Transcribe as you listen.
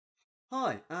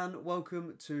Hi and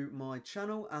welcome to my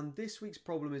channel, and this week's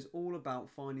problem is all about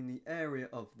finding the area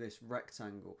of this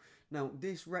rectangle. Now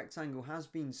this rectangle has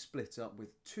been split up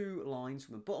with two lines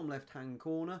from the bottom left hand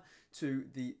corner to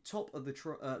the top of the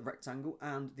rectangle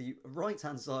and the right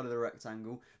hand side of the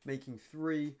rectangle, making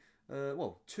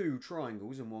two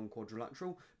triangles and one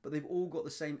quadrilateral, but they've all got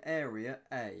the same area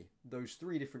A. Those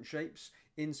three different shapes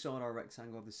inside our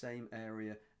rectangle have the same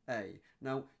area A.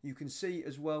 Now you can see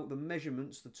as well the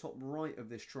measurements, the top right of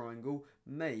this triangle,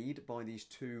 made by these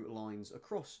two lines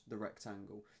across the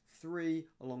rectangle. 3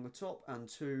 along the top and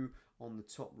 2 on the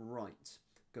top right,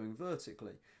 going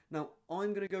vertically. Now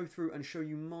I'm going to go through and show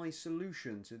you my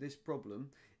solution to this problem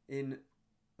in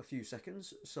a few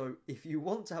seconds. So if you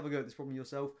want to have a go at this problem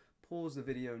yourself, pause the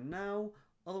video now.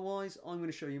 Otherwise, I'm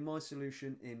going to show you my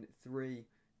solution in 3,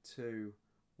 2,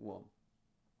 1.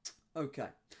 Okay,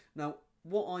 now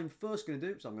what I'm first going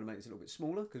to do, so I'm going to make this a little bit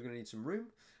smaller because we're going to need some room,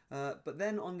 but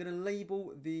then I'm going to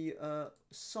label the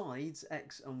sides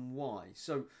X and Y.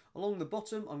 So along the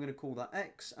bottom I'm going to call that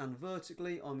X, and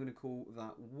vertically I'm going to call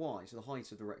that Y, so the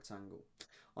height of the rectangle.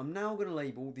 I'm now going to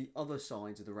label the other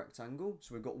sides of the rectangle.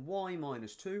 So we've got Y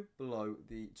minus 2 below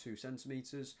the 2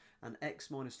 centimetres and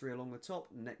X minus 3 along the top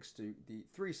next to the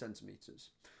 3 centimetres.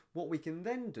 What we can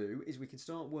then do is we can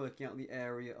start working out the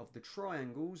area of the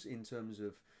triangles in terms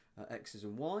of X's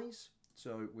and Y's.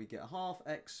 So we get a half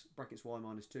X brackets Y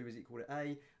minus 2 is equal to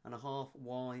A, and a half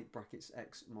Y brackets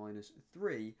X minus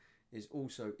 3 is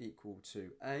also equal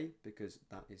to A, because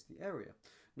that is the area.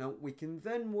 Now we can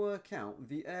then work out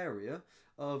the area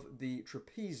of the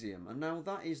trapezium, and now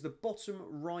that is the bottom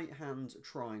right hand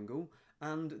triangle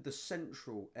and the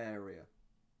central area.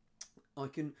 I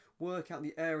can work out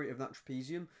the area of that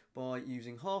trapezium by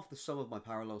using half the sum of my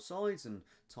parallel sides and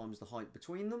times the height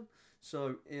between them.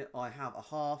 So I have a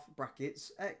half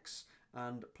brackets X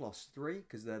and plus 3,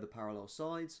 because they're the parallel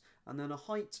sides, and then a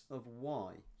height of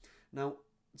Y. Now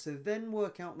to then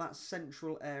work out that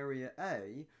central area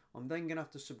A, I'm then going to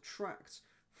have to subtract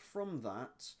from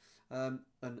that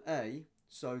an A,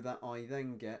 so that I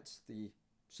then get the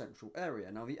central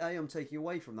area. Now the A I'm taking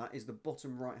away from that is the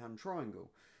bottom right hand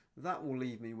triangle. That will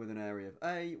leave me with an area of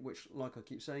A, which, like I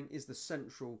keep saying, is the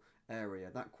central area,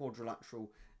 that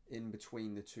quadrilateral in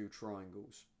between the two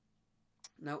triangles.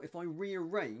 Now if I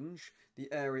rearrange the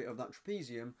area of that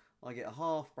trapezium, I get a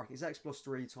half brackets X plus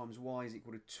 3 times Y is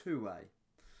equal to 2A.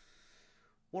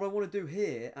 What I want to do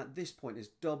here at this point is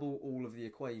double all of the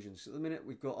equations. So at the minute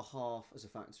we've got a half as a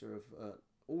factor of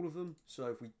all of them. So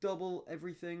if we double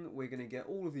everything, we're going to get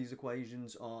all of these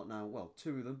equations are now, well,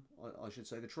 two of them, I should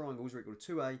say, the triangles are equal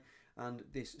to 2A, and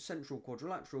this central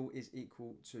quadrilateral is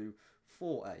equal to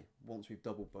 4A once we've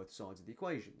doubled both sides of the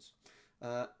equations.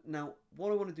 Now,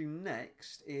 what I want to do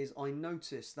next is I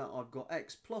notice that I've got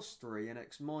X plus 3 and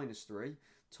X minus 3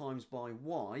 times by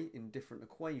Y in different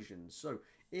equations. So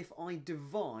if I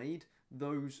divide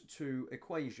those two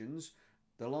equations,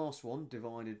 the last one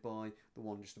divided by the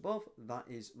one just above, that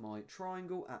is my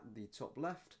triangle at the top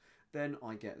left, then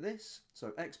I get this.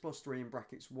 So X plus 3 in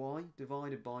brackets Y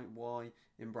divided by Y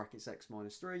in brackets X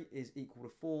minus 3 is equal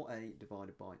to 4A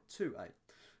divided by 2A.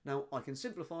 Now I can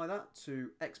simplify that to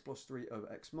X plus 3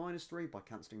 over X minus 3 by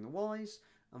cancelling the Y's,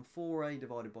 and 4A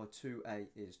divided by 2A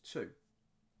is 2.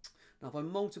 Now if I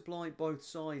multiply both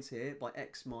sides here by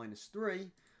X minus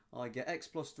 3, I get X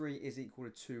plus 3 is equal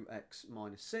to 2X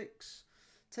minus 6.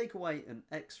 Take away an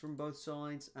X from both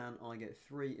sides and I get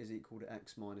 3 is equal to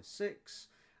X minus 6.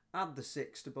 Add the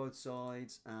 6 to both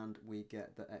sides and we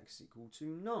get that X is equal to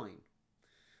 9.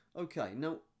 Okay,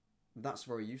 now that's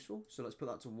very useful. So let's put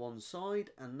that to one side,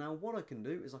 and now what I can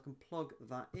do is I can plug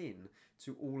that in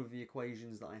to all of the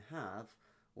equations that I have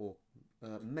or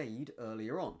made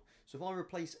earlier on. So if I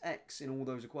replace X in all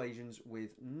those equations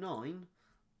with 9,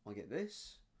 I get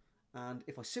this. And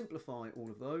if I simplify all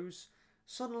of those,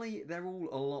 suddenly they're all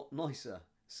a lot nicer.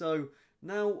 So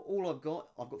now I've got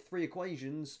 3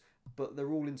 equations, but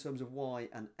they're all in terms of Y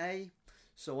and A.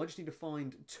 So I just need to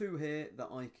find 2 here that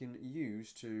I can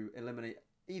use to eliminate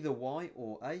either Y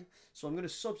or A. So I'm going to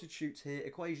substitute here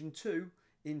equation 2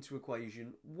 into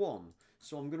equation 1.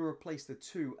 So I'm going to replace the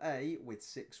 2A with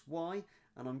 6Y,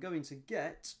 and I'm going to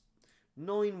get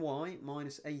 9Y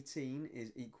minus 18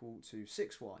 is equal to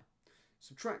 6Y.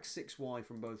 Subtract 6y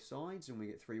from both sides and we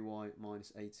get 3y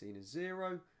minus 18 is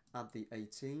 0. Add the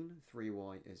 18,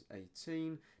 3y is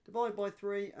 18. Divide by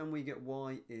 3 and we get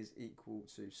y is equal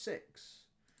to 6.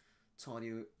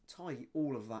 Tidy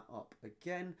all of that up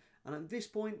again. And at this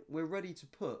point we're ready to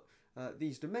put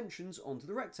these dimensions onto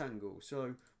the rectangle. So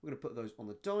we're going to put those on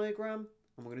the diagram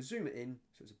and we're going to zoom it in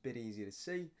so it's a bit easier to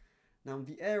see. Now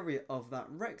the area of that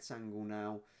rectangle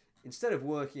now instead of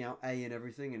working out a and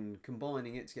everything and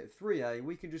combining it to get 3a,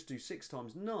 we can just do 6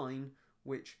 times 9,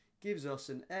 which gives us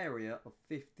an area of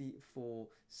 54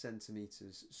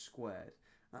 centimetres squared.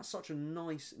 That's such a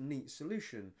nice, neat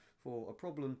solution for a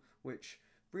problem which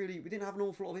really we didn't have an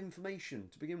awful lot of information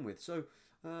to begin with. So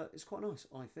it's quite nice,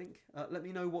 I think. Let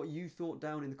me know what you thought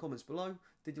down in the comments below.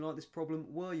 Did you like this problem?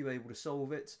 Were you able to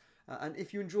solve it? And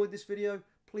if you enjoyed this video,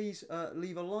 please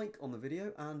leave a like on the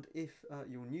video, and if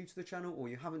you're new to the channel or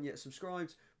you haven't yet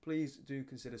subscribed, please do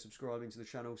consider subscribing to the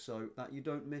channel so that you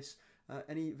don't miss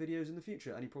any videos in the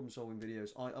future, any problem solving videos.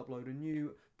 I upload a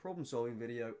new problem solving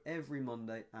video every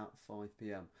Monday at 5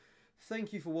 p.m.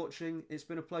 Thank you for watching, it's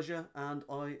been a pleasure, and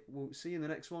I will see you in the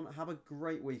next one. Have a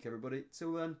great week, everybody.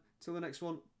 Till then, till the next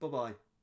one, bye bye.